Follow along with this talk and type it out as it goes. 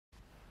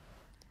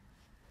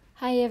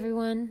Hi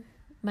everyone,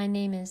 my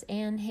name is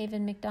Ann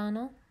Haven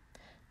McDonnell.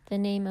 The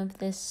name of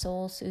this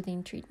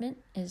soul-soothing treatment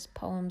is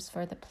Poems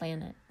for the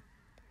Planet.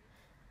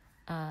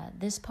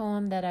 This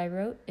poem that I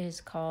wrote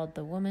is called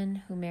The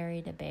Woman Who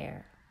Married a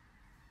Bear.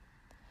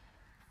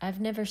 I've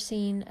never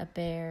seen a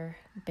bear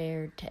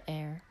bared to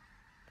air,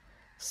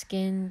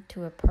 skin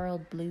to a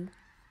pearled blue,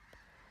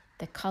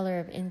 the color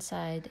of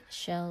inside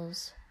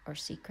shells or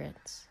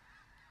secrets.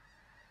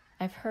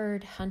 I've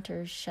heard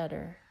hunters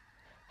shudder,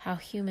 how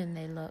human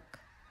they look,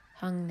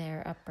 hung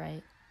there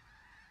upright.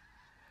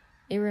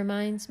 It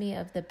reminds me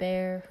of the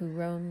bear who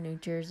roamed New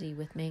Jersey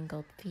with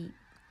mangled feet,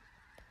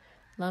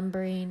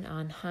 lumbering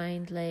on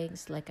hind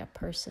legs like a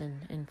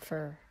person in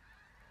fur,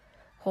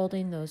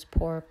 holding those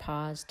poor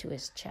paws to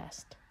his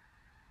chest.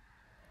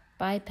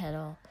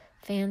 Bipedal,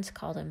 fans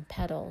called him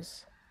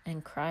Petals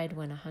and cried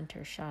when a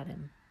hunter shot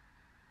him.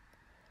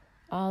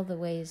 All the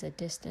ways a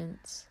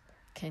distance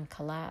can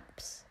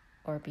collapse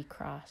or be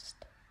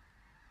crossed.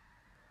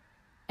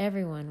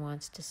 Everyone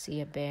wants to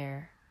see a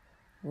bear,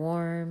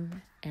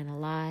 warm and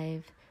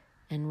alive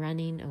and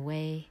running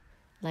away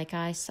like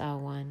I saw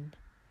one,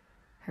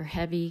 her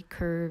heavy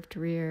curved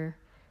rear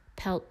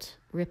pelt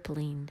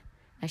rippling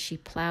as she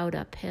plowed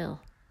uphill,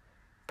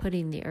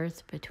 putting the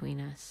earth between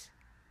us.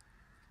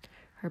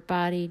 Her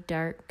body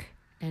dark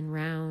and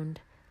round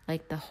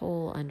like the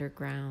hole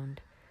underground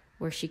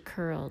where she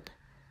curled,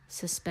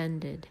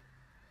 suspended,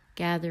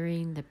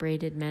 gathering the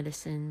braided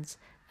medicines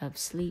of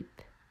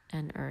sleep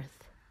and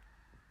earth.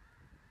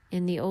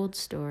 In the old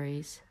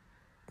stories,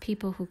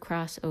 people who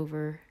cross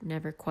over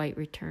never quite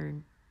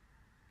return.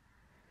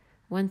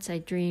 Once I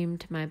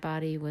dreamed my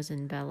body was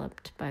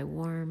enveloped by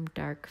warm,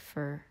 dark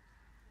fur.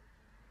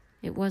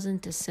 It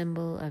wasn't a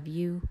symbol of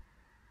you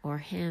or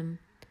him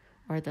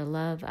or the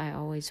love I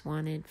always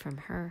wanted from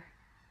her.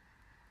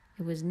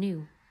 It was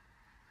new.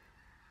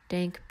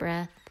 Dank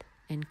breath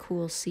and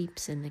cool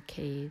seeps in the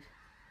cave,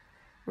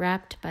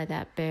 wrapped by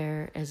that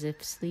bear as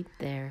if sleep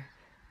there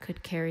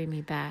could carry me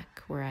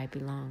back where I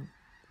belong.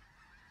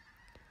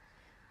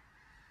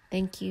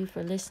 Thank you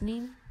for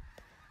listening.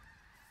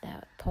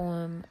 That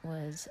poem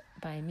was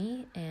by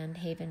me and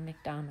Haven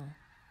McDonnell.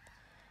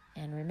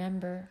 And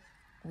remember,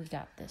 we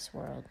got this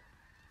world.